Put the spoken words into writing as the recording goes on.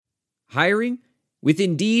Hiring? With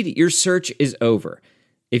Indeed, your search is over.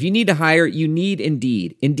 If you need to hire, you need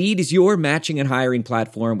Indeed. Indeed is your matching and hiring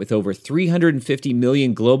platform with over 350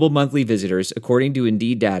 million global monthly visitors, according to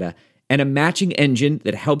Indeed data, and a matching engine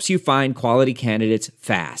that helps you find quality candidates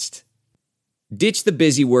fast. Ditch the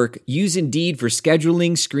busy work. Use Indeed for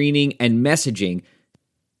scheduling, screening, and messaging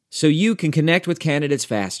so you can connect with candidates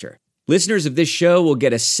faster. Listeners of this show will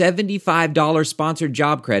get a $75 sponsored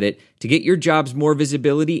job credit to get your jobs more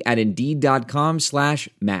visibility at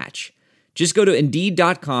Indeed.com/match. Just go to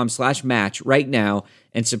Indeed.com/match right now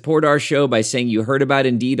and support our show by saying you heard about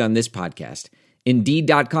Indeed on this podcast.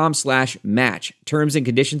 Indeed.com/match. Terms and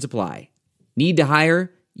conditions apply. Need to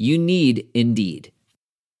hire? You need Indeed.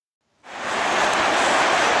 Make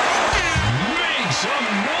some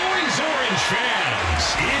noise, Orange fans.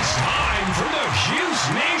 It's time for the Cuse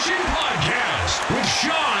Nation Podcast with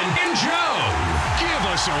Sean and Joe. Give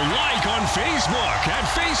us a like on Facebook at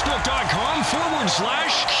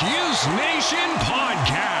Facebook.com/Cuse Nation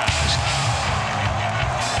Podcast.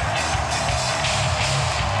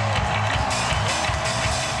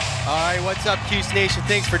 All right, what's up, Cuse Nation?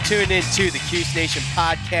 Thanks for tuning in to the Cuse Nation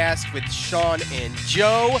Podcast with Sean and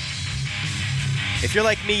Joe. If you're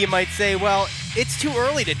like me, you might say, well, it's too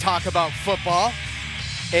early to talk about football.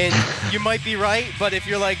 And you might be right, but if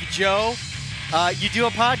you're like Joe, you do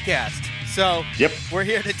a podcast. So We're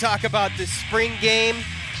here to talk about the spring game.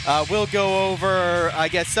 We'll go over, I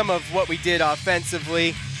guess, some of what we did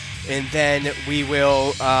offensively, and then we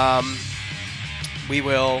will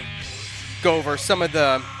go over some of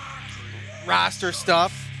the roster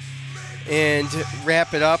stuff and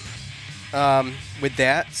wrap it up with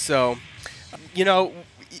that. So,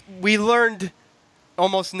 we learned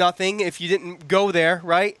almost nothing if you didn't go there,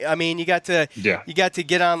 right? I mean, you got to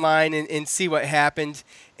get online and see what happened,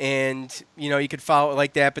 and you could follow it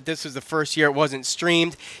like that. But this was the first year it wasn't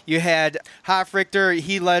streamed. You had Hofrichter,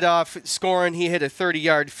 he led off scoring. He hit a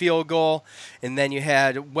 30-yard field goal, and then you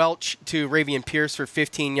had Welch to Ravian Pierce for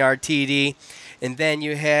 15-yard TD, and then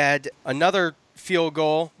you had another field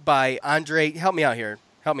goal by Andre. Help me out here.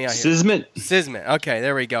 Sismet. Okay,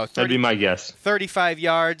 there we go. That'd be my guess. 35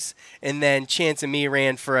 yards, and then Chance and Me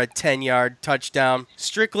ran for a 10-yard touchdown.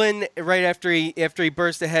 Strickland, right after he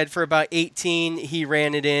burst ahead for about 18, he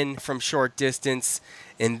ran it in from short distance.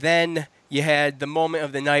 And then you had the moment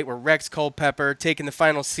of the night where Rex Culpepper taking the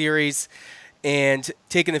final series and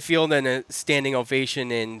taking the field in a standing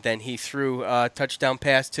ovation, and then he threw a touchdown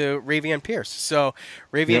pass to Ravian Pierce. So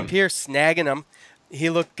Ravian Pierce snagging him.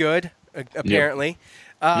 He looked good, apparently.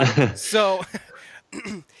 Yep. So,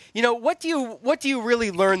 what do you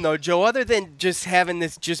really learn though, Joe, other than just having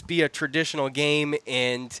this just be a traditional game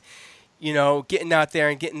and, getting out there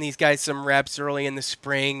and getting these guys some reps early in the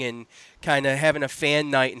spring and kind of having a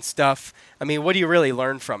fan night and stuff? I mean, what do you really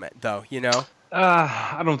learn from it though,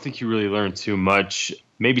 I don't think you really learn too much.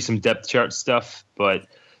 Maybe some depth chart stuff, but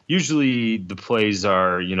usually the plays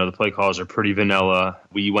are, the play calls are pretty vanilla.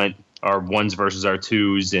 We went our ones versus our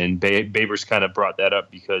twos, and Babers kind of brought that up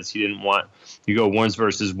because he didn't want you go ones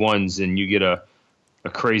versus ones and you get a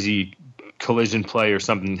crazy collision play or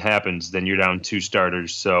something happens, then you're down two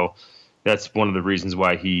starters. So that's one of the reasons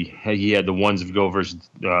why he had the ones go versus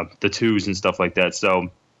the twos and stuff like that. So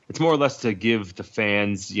it's more or less to give the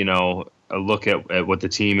fans, a look at what the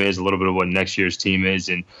team is, a little bit of what next year's team is,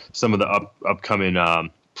 and some of the upcoming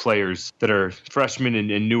players that are freshmen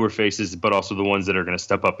and newer faces, but also the ones that are going to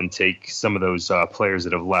step up and take some of those players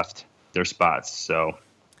that have left their spots. So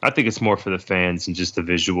I think it's more for the fans and just the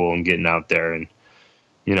visual and getting out there and,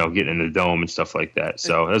 getting in the dome and stuff like that.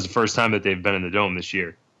 So that's the first time that they've been in the dome this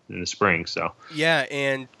year in the spring. So yeah,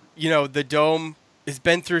 and, the dome has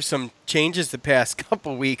been through some changes the past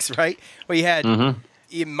couple weeks, right? Well, you had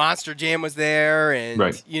Monster Jam was there, and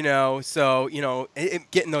right.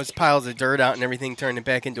 Getting those piles of dirt out and everything, turning it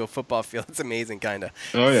back into a football field. It's amazing, kind of.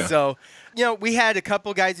 Oh yeah. So, we had a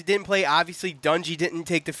couple guys who didn't play. Obviously, Dungy didn't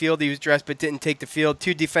take the field. He was dressed but didn't take the field.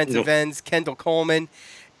 Two defensive ends, Kendall Coleman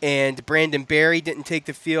and Brandon Barry, didn't take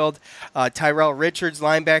the field. Tyrell Richards,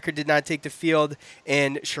 linebacker, did not take the field,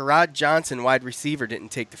 and Sherrod Johnson, wide receiver, didn't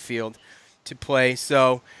take the field to play.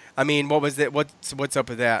 So, I mean, what was that? What's up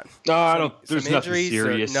with that? No, I don't. There's nothing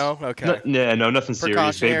serious. No, okay. No, nothing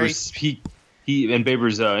serious. Babers, he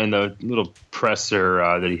Babers in the little presser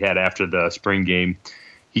that he had after the spring game,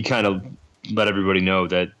 he kind of let everybody know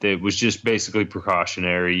that it was just basically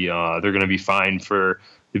precautionary. They're going to be fine for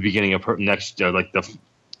the beginning of next,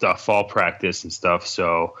 the fall practice and stuff.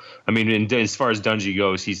 So, I mean, and as far as Dungy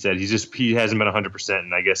goes, he said he hasn't been 100%,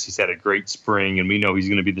 and I guess he's had a great spring, and we know he's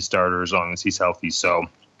going to be the starter as long as he's healthy. So,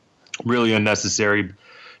 really unnecessary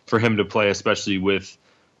for him to play, especially with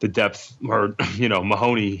the depth, or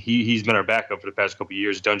Mahoney, he's been our backup for the past couple of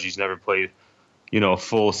years. Dungy's never played a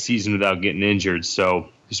full season without getting injured, so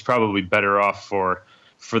he's probably better off for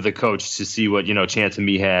the coach to see what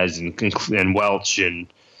Chantamie has and Welch and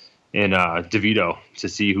DeVito to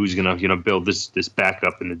see who's gonna build this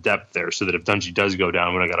backup in the depth there, so that if Dungy does go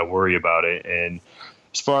down, we're not gonna worry about it. And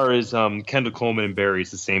as far as Kendall Coleman and Barry,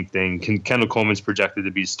 it's the same thing. Kendall Coleman's projected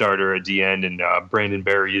to be a starter at the end, and Brandon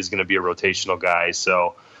Barry is going to be a rotational guy.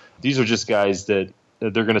 So these are just guys that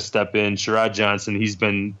they're going to step in. Sherrod Johnson, he's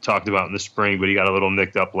been talked about in the spring, but he got a little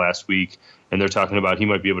nicked up last week, and they're talking about he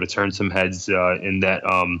might be able to turn some heads in that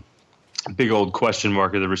big old question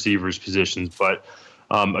mark of the receivers positions. But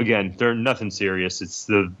again, they're nothing serious.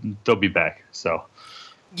 They'll be back. So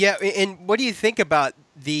yeah, and what do you think about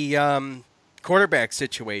the quarterback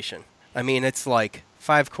situation? I mean, it's like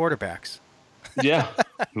 5 quarterbacks. Yeah,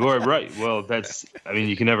 right. Well,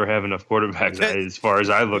 you can never have enough quarterbacks as far as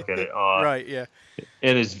I look at it. Right. Yeah.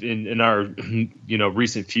 And as in our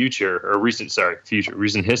recent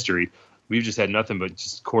history, we've just had nothing but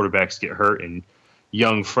just quarterbacks get hurt and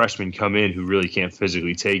young freshmen come in who really can't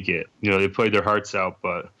physically take it. They played their hearts out,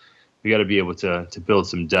 but we got to be able to build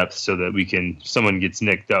some depth so that someone gets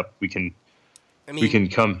nicked up, we can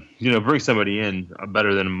come, bring somebody in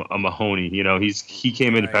better than a Mahoney. He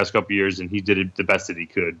came in the past couple of years and he did it the best that he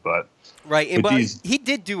could. But right, he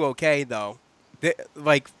did do okay though.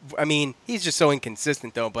 He's just so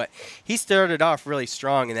inconsistent though. But he started off really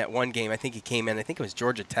strong in that one game. I think he came in. I think it was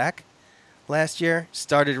Georgia Tech last year.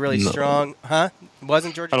 Started really strong, huh?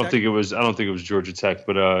 Wasn't Georgia Tech? I don't think it was Georgia Tech.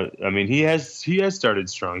 But he has started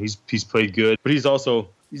strong. He's played good, but he's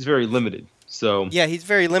very limited. So yeah, he's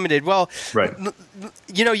very limited. Well, right.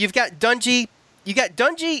 You've got Dungy. You got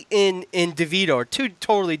Dungy and DeVito are 2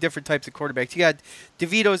 totally different types of quarterbacks. You got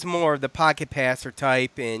DeVito's more of the pocket passer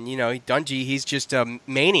type, and Dungy, he's just a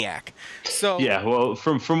maniac. So yeah, well,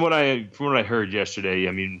 from what I heard yesterday,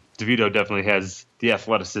 DeVito definitely has the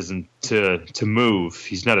athleticism to move.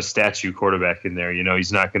 He's not a statue quarterback in there.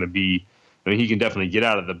 He's not going to be. He can definitely get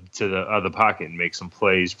out of the pocket and make some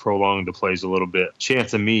plays, prolong the plays a little bit.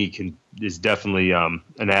 Chantamie is definitely an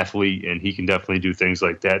athlete, and he can definitely do things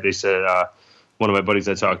like that. They said one of my buddies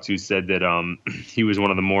I talked to said that he was one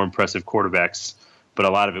of the more impressive quarterbacks, but a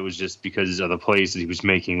lot of it was just because of the plays that he was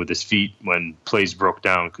making with his feet when plays broke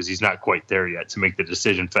down, because he's not quite there yet to make the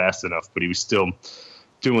decision fast enough, but he was still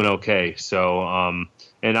doing okay. So,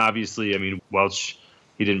 and obviously, Welch,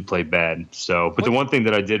 he didn't play bad. So, but the one thing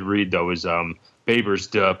that I did read though is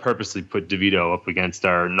Babers purposely put DeVito up against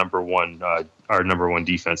our number one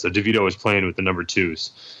defense. So DeVito was playing with the number 2s.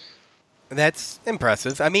 That's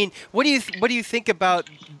impressive. What do you think about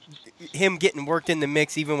him getting worked in the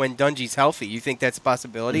mix even when Dungy's healthy? You think that's a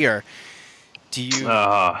possibility, or do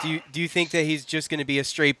you think that he's just going to be a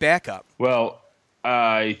straight backup? Well,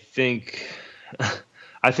 I think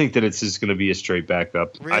that it's just going to be a straight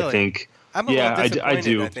backup. Really? I think. I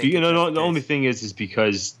do. The only thing is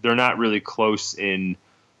because they're not really close in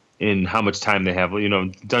how much time they have.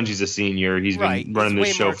 Dungy's a senior. He's been running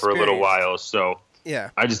this show for a little while, so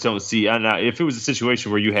yeah. I just don't see. If it was a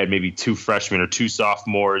situation where you had maybe 2 freshmen or 2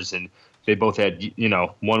 sophomores, and they both had,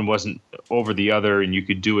 one wasn't over the other, and you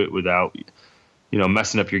could do it without,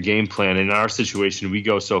 messing up your game plan. In our situation, we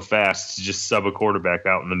go so fast to just sub a quarterback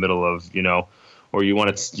out in the middle of, or you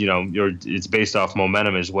want to, it's based off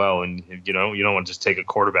momentum as well. And, you don't want to just take a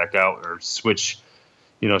quarterback out or switch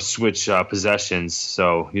possessions.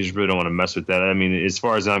 So you just really don't want to mess with that. As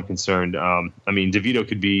far as I'm concerned, DeVito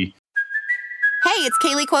could be. Hey, it's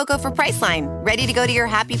Kaylee Cuoco for Priceline. Ready to go to your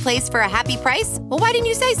happy place for a happy price? Well, why didn't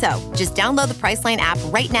you say so? Just download the Priceline app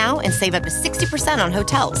right now and save up to 60% on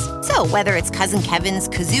hotels. So whether it's Cousin Kevin's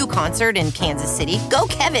Kazoo Concert in Kansas City, go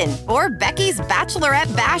Kevin, or Becky's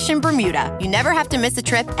Bachelorette Bash in Bermuda, you never have to miss a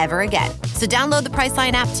trip ever again. So download the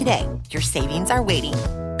Priceline app today. Your savings are waiting.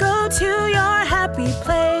 Go to your happy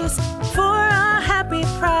place for a happy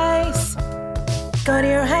price. Go to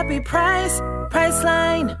your happy price,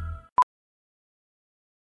 Priceline.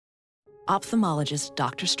 Ophthalmologist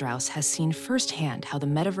Dr. Strauss has seen firsthand how the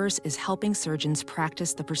metaverse is helping surgeons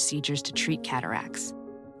practice the procedures to treat cataracts.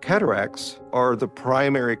 Cataracts are the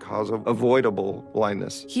primary cause of avoidable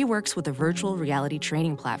blindness. He works with a virtual reality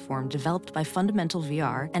training platform developed by Fundamental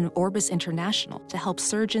VR and Orbis International to help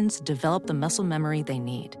surgeons develop the muscle memory they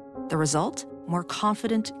need. The result? More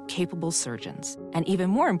confident, capable surgeons. And even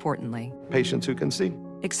more importantly, patients who can see.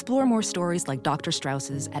 Explore more stories like Dr.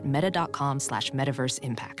 Strauss's at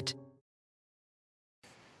meta.com/metaverseimpact.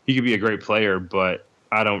 He could be a great player, but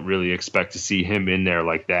I don't really expect to see him in there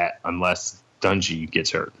like that unless Dungy gets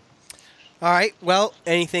hurt. All right. Well,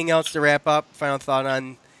 anything else to wrap up? Final thought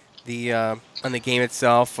on on the game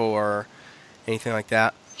itself or anything like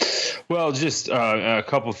that? Well, just a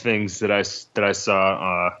couple things that I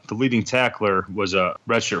saw. The leading tackler was a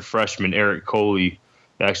redshirt freshman, Eric Coley,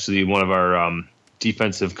 actually one of our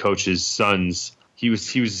defensive coach's sons. He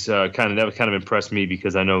was kind of impressed me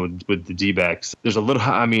because I know with the D-backs, there's a little.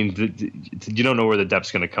 I mean, you don't know where the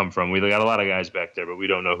depth's going to come from. We got a lot of guys back there, but we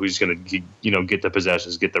don't know who's going to get the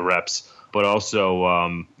possessions, get the reps. But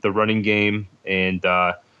also the running game and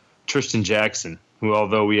Tristan Jackson, who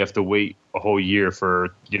although we have to wait a whole year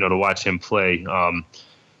for to watch him play.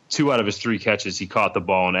 2 out of his 3 catches, he caught the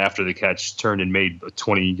ball, and after the catch, turned and made a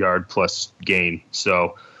 20-yard plus gain.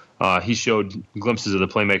 So he showed glimpses of the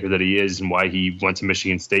playmaker that he is and why he went to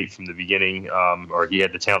Michigan State from the beginning, or he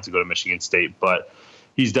had the talent to go to Michigan State. But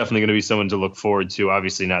he's definitely going to be someone to look forward to.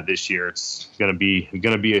 Obviously, not this year. It's going to be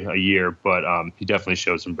a year, but he definitely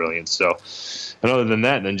showed some brilliance. So, and other than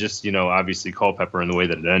that, then just obviously Culpepper and the way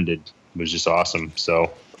that it ended was just awesome.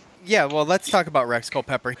 So. Yeah, well, let's talk about Rex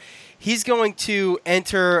Culpepper. He's going to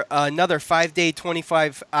enter another 5-day,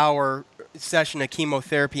 25-hour session of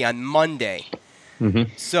chemotherapy on Monday.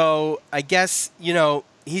 Mm-hmm. So I guess,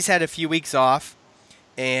 he's had a few weeks off,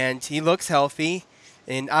 and he looks healthy.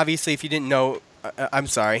 And obviously, if you didn't know, I'm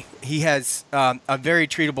sorry, he has a very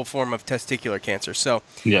treatable form of testicular cancer. So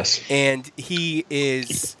yes, and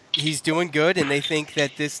he's doing good, and they think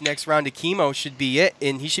that this next round of chemo should be it,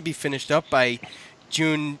 and he should be finished up by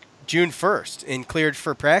June 1st and cleared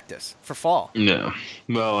for practice for fall. No.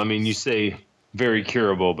 Well, I mean, you say very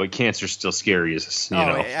curable, but cancer's still scary,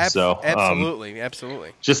 so absolutely.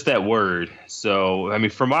 Just that word. So, I mean,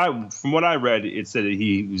 from what I read, it said that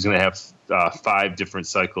he was going to have 5 different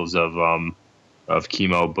cycles of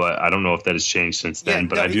chemo, but I don't know if that has changed since then.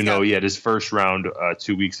 But I do know he had his first round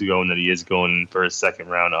 2 weeks ago, and that he is going for his second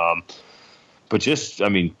round. But just, I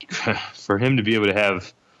mean, for him to be able to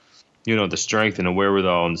have the strength and the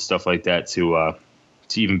wherewithal and stuff like that to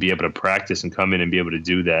even be able to practice and come in and be able to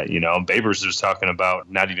do that. Babers was talking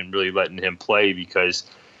about not even really letting him play because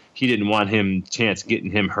he didn't want him chance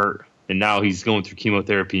getting him hurt. And now he's going through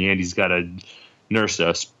chemotherapy and he's got to nurse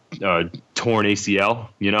a torn ACL.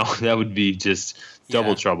 That would be just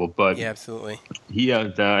double trouble. But yeah, absolutely.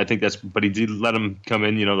 I think but he did let him come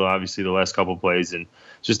in, obviously the last couple plays and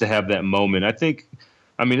just to have that moment.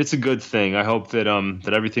 I mean, it's a good thing. I hope that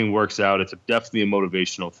that everything works out. It's definitely a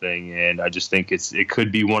motivational thing, and I just think it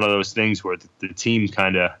could be one of those things where the team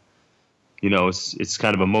kind of, it's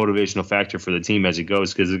kind of a motivational factor for the team as it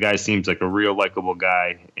goes because the guy seems like a real likable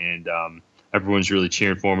guy, and everyone's really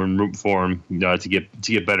cheering for him and rooting for him to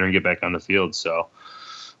get better and get back on the field. So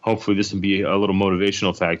hopefully this will be a little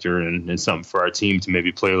motivational factor and something for our team to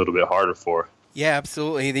maybe play a little bit harder for. Yeah,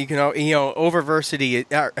 absolutely. You can,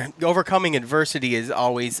 overcoming adversity is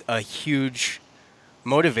always a huge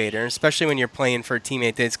motivator, especially when you're playing for a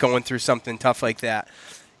teammate that's going through something tough like that.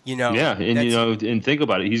 Yeah, and and think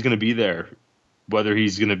about it. He's going to be there, whether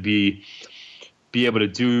he's going to be able to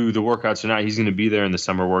do the workouts or not. He's going to be there in the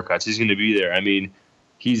summer workouts. He's going to be there. I mean,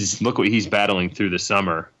 look what he's battling through the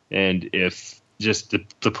summer, and if just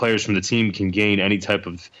the players from the team can gain any type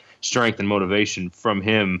of strength and motivation from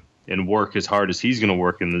him and work as hard as he's going to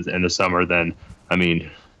work in the summer, then, I mean,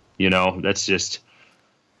 it's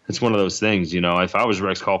one of those things, if I was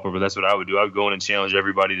Rex Culpepper, that's what I would do. I would go in and challenge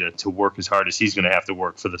everybody to work as hard as he's going to have to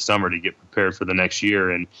work for the summer to get prepared for the next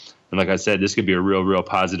year. And like I said, this could be a real, real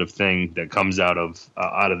positive thing that comes out of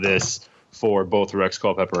this for both Rex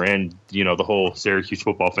Culpepper and, the whole Syracuse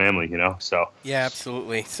football family, so. Yeah,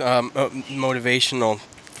 absolutely. It's, motivational.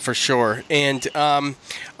 For sure. And, all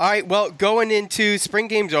right, well, going into spring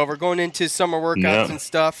game's over, going into summer workouts and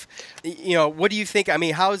stuff, what do you think? I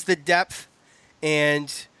mean, how's the depth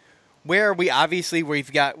and where are we? Obviously,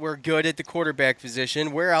 we're good at the quarterback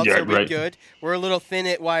position. Where else are we good? We're a little thin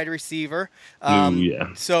at wide receiver.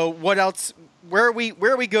 So what else? Where are we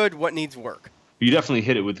good? What needs work? You definitely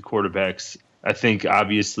hit it with the quarterbacks. I think,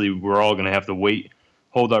 obviously, we're all going to have to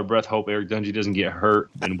hold our breath, hope Eric Dungy doesn't get hurt,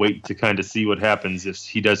 and wait to kind of see what happens if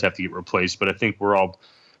he does have to get replaced. But I think we're all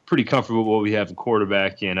pretty comfortable with what we have in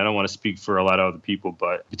quarterback, and I don't want to speak for a lot of other people,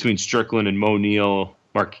 but between Strickland and Mo Neal,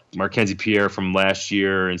 Markenzie Pierre from last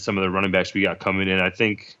year, and some of the running backs we got coming in, I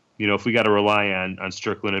think, if we got to rely on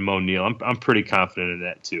Strickland and Mo Neal, I'm pretty confident in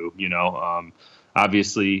that too.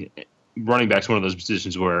 Obviously, running back's one of those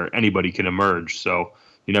positions where anybody can emerge, so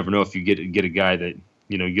you never know if you get a guy that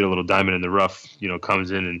you get a little diamond in the rough,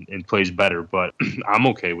 comes in and plays better. But I'm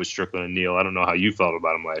okay with Strickland and Neal. I don't know how you felt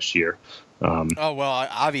about him last year. Oh, well,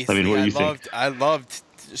 obviously, I mean, what do you think? I loved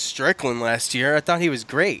Strickland last year. I thought he was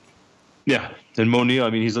great. Yeah, and Mo Neal,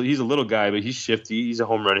 I mean, he's a little guy, but he's shifty. He's a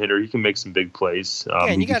home run hitter. He can make some big plays.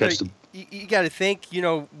 And He can catch the you got to think,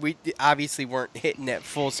 we obviously weren't hitting at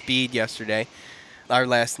full speed yesterday, our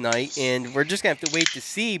last night, and we're just going to have to wait to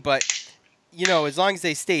see. But, as long as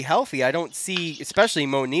they stay healthy, I don't see, especially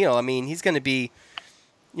Mo Neal, I mean, he's going to be,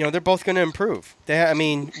 they're both going to improve.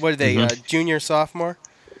 What are they, junior, sophomore?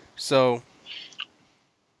 So.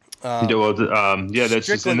 That's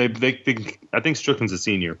just, and they I think Strickland's a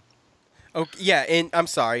senior. Oh, yeah, and I'm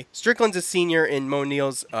sorry. Strickland's a senior and Mo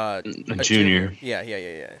Neal's a junior. Yeah.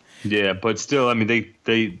 Yeah, but still, I mean,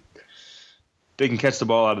 they can catch the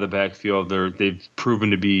ball out of the backfield. They've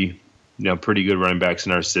proven to be, pretty good running backs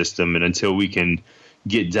in our system. And until we can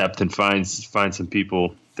get depth and find some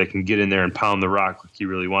people that can get in there and pound the rock like he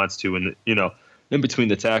really wants to, and in between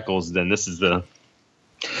the tackles, then this is the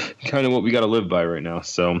kind of what we got to live by right now.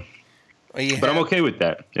 So. But I'm okay with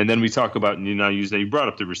that. And then we talk about, you brought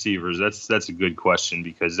up the receivers. That's a good question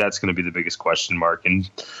because that's going to be the biggest question mark. And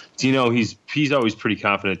he's always pretty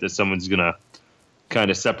confident that someone's going to kind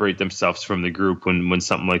of separate themselves from the group when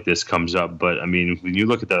something like this comes up. But I mean, when you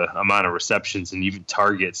look at the amount of receptions and even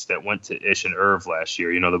targets that went to Ish and Irv last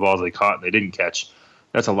year, the balls they caught and they didn't catch,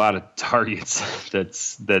 that's a lot of targets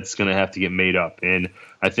that's going to have to get made up. And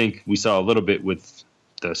I think we saw a little bit with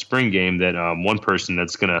the spring game that one person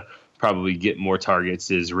that's going to probably get more targets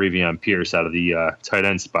is Ravion Pierce out of the tight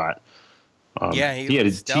end spot. He had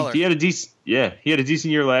a decent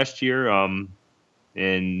year last year.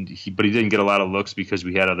 But he didn't get a lot of looks because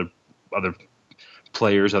we had other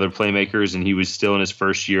players, other playmakers, and he was still in his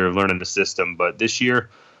first year of learning the system. But this year,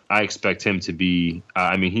 I expect him to be.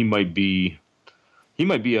 He might be an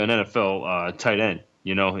NFL tight end.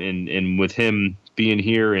 And with him being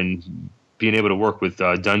here and being able to work with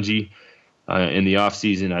Dungy. In the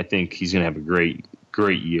offseason, I think he's going to have a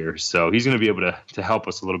great year. So he's going to be able to help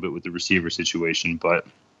us a little bit with the receiver situation. But,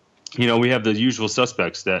 we have the usual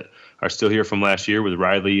suspects that are still here from last year with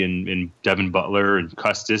Riley and Devin Butler and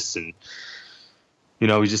Custis. And,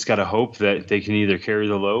 we just got to hope that they can either carry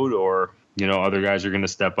the load or, other guys are going to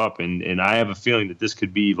step up. And I have a feeling that this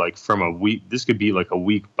could be like a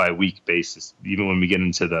week by week basis, even when we get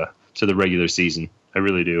into the regular season. I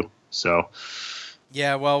really do. So.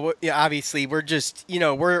 Yeah, well, obviously we're just,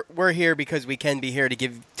 we're here because we can be here to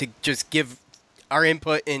give our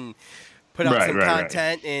input and put out some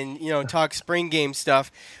content and, talk spring game stuff.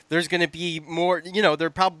 There's going to be more, there'll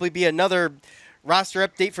probably be another roster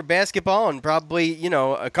update for basketball and probably,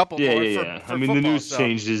 a couple more for football, the news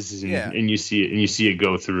changes and you see it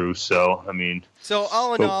go through. So, So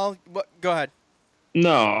all in all, go ahead.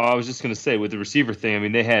 No, I was just going to say with the receiver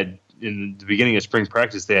thing, they had, in the beginning of spring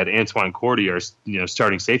practice, they had Antoine Cordy, our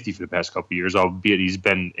starting safety for the past couple of years, albeit he's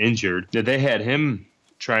been injured. They had him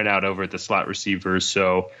trying out over at the slot receiver,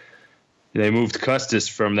 so they moved Custis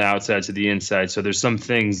from the outside to the inside. So there's some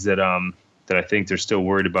things that I think they're still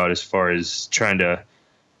worried about as far as trying to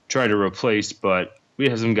replace. But we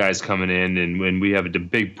have some guys coming in, and when we have a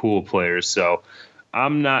big pool of players, so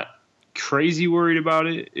I'm not crazy worried about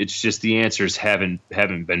it. It's just the answers haven't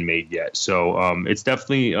been made yet. So it's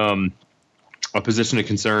definitely a position of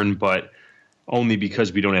concern, but only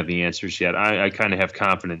because we don't have the answers yet. I kind of have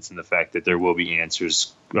confidence in the fact that there will be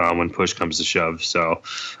answers when push comes to shove. So,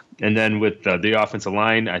 and then with the offensive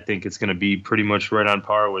line, I think it's going to be pretty much right on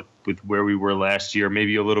par with where we were last year,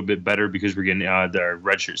 maybe a little bit better because we're getting the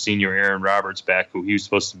redshirt senior Aaron Roberts back, who he was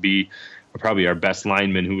supposed to be probably our best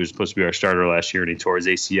lineman, who was supposed to be our starter last year, and he tore his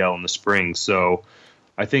ACL in the spring. So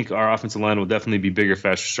I think our offensive line will definitely be bigger,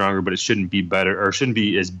 faster, stronger, but it shouldn't be better or shouldn't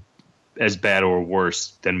be as bad or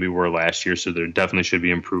worse than we were last year. So there definitely should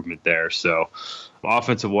be improvement there. So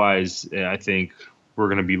offensive-wise, I think we're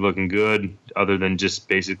going to be looking good other than just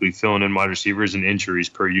basically filling in wide receivers and injuries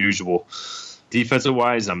per usual.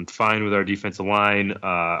 Defensive-wise, I'm fine with our defensive line.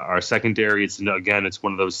 Our secondary, it's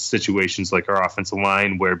one of those situations like our offensive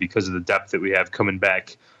line where because of the depth that we have coming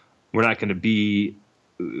back, we're not going to be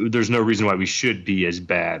 – there's no reason why we should be as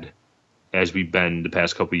bad as we've been the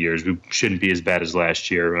past couple of years. We shouldn't be as bad as last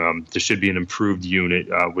year. There should be an improved unit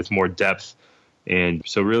with more depth. And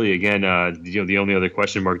so really, again, the only other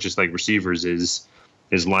question mark, just like receivers, is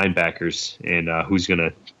linebackers and who's going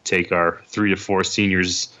to take our 3 to 4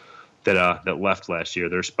 seniors that left last year,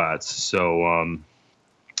 their spots. So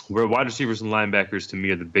where wide receivers and linebackers to me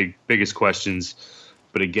are the biggest questions.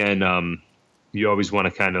 But again, you always want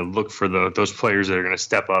to kind of look for those players that are going to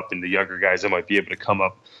step up and the younger guys that might be able to come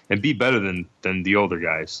up and be better than the older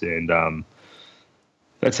guys. And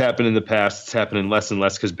that's happened in the past. It's happening less and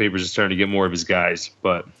less because Babers is starting to get more of his guys.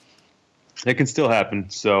 But it can still happen.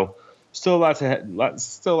 So still a lot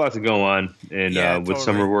to go on, and with totally.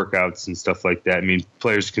 summer workouts and stuff like that. I mean,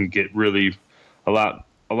 players can get really a lot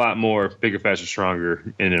more bigger, faster,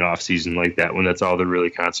 stronger in an off season like that when that's all they're really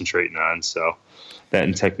concentrating on. So that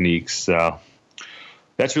and techniques. So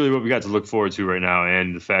that's really what we got to look forward to right now,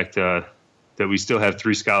 and the fact that we still have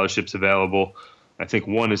 3 scholarships available. I think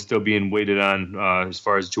one is still being waited on as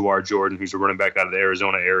far as Jawar Jordan, who's a running back out of the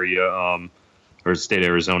Arizona area, or state of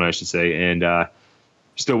Arizona, I should say, and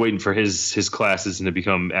still waiting for his classes and to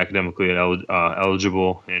become academically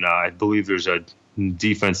eligible. And I believe there's a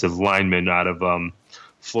defensive lineman out of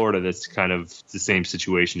Florida that's kind of the same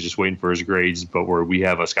situation, just waiting for his grades, but where we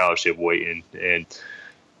have a scholarship waiting. And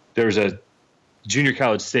there's a junior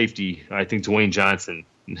college safety, I think Dwayne Johnson.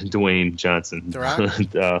 I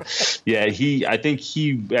think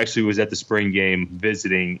he actually was at the spring game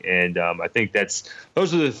visiting, and I think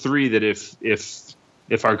those are the 3 that if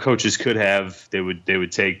our coaches could have, they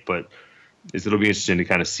would take, but it'll be interesting to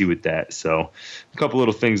kind of see with that. So a couple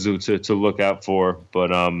little things to look out for, but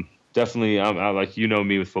definitely, I like,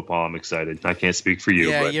 me with football, I'm excited. I can't speak for you.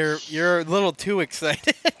 Yeah, but you're a little too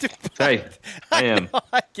excited. Hey, I am.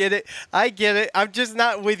 I get it. I'm just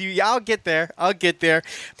not with you. I'll get there.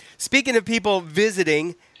 Speaking of people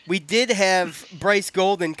visiting, we did have Bryce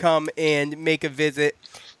Golden come and make a visit,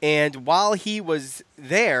 and while he was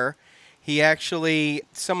there,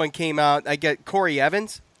 someone came out. I get Corey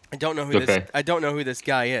Evans. I don't know who this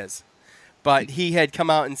guy is, but he had come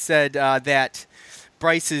out and said that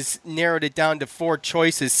Bryce has narrowed it down to 4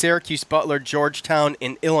 choices: Syracuse, Butler, Georgetown,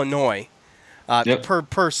 and Illinois,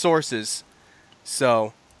 per sources.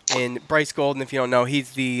 So, and Bryce Golden, if you don't know,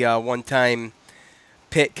 he's the one-time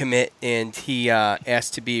Pitt commit, and he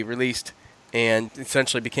asked to be released and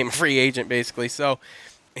essentially became a free agent, basically. So,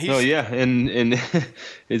 and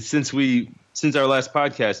since our last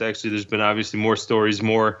podcast, actually, there's been obviously more stories,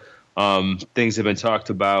 more things have been talked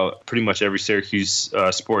about. Pretty much every Syracuse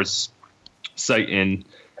sports site and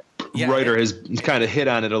writer has kind of hit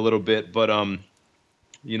on it a little bit, but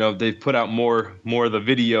they've put out more of the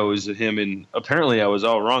videos of him, and apparently I was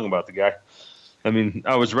all wrong about the guy. I mean,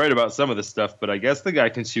 I was right about some of the stuff, but I guess the guy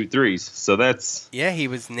can shoot threes, so that's... Yeah, he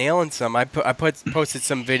was nailing some. I posted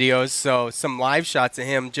some videos, so some live shots of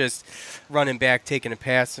him just running back, taking a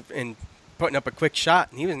pass, and putting up a quick shot,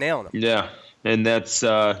 and he was nailing them. Yeah, and that's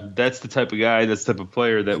the type of guy, that's the type of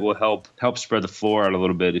player that will help spread the floor out a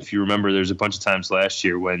little bit. If you remember, there's a bunch of times last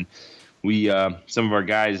year when we some of our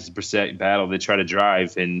guys battle, they try to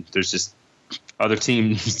drive, and there's just other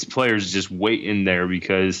teams players just wait in there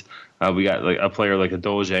because we got like a player like a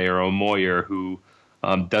Dolce or a Moyer who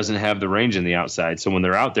doesn't have the range in the outside. So when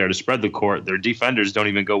they're out there to spread the court, their defenders don't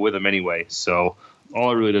even go with them anyway. So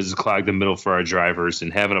all it really does is clog the middle for our drivers,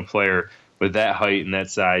 and having a player with that height and that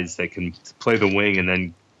size that can play the wing and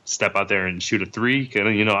then step out there and shoot a 3,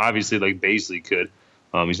 obviously like Baisley could.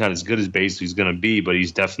 He's not as good as Baisley's going to be, but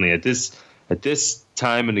he's definitely at this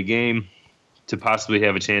time in the game to possibly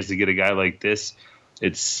have a chance to get a guy like this.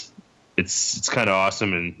 It's kind of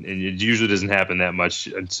awesome, and it usually doesn't happen that much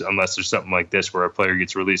unless there's something like this where a player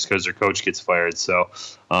gets released because their coach gets fired. So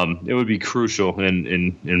it would be crucial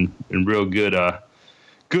and real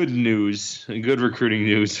good news and good recruiting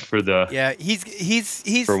news for the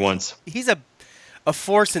he's for once. He's a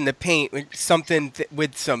force in the paint, something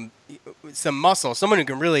with some muscle, someone who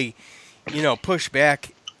can really push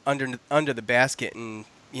back under the basket and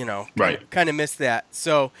kind of miss that.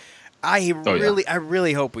 So I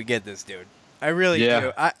really hope we get this dude. I really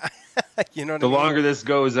do. The longer this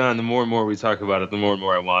goes on, the more and more we talk about it, the more and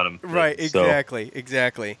more I want him. Right,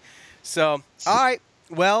 exactly. So, all right,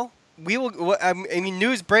 well, we will. I mean,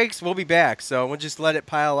 news breaks. We'll be back, so we'll just let it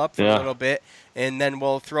pile up for a little bit, and then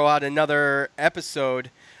we'll throw out another episode.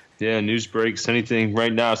 Yeah, news breaks. Anything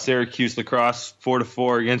right now? Syracuse lacrosse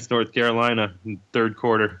 4-4 against North Carolina in third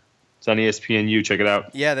quarter. It's on ESPNU. Check it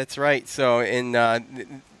out. Yeah, that's right. So in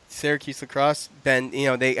Syracuse lacrosse,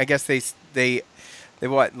 they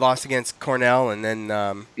lost against Cornell, and then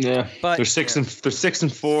but they're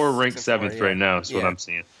 6-4, ranked 7th right now. That's what I'm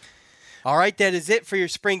seeing. All right, that is it for your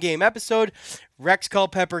spring game episode. Rex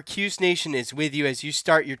Culpepper, Cuse Nation is with you as you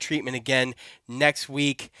start your treatment again next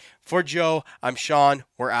week. For Joe, I'm Sean.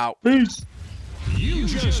 We're out. Peace. You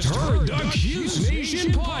just heard the Cuse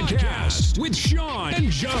Nation podcast with Sean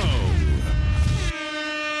and Joe.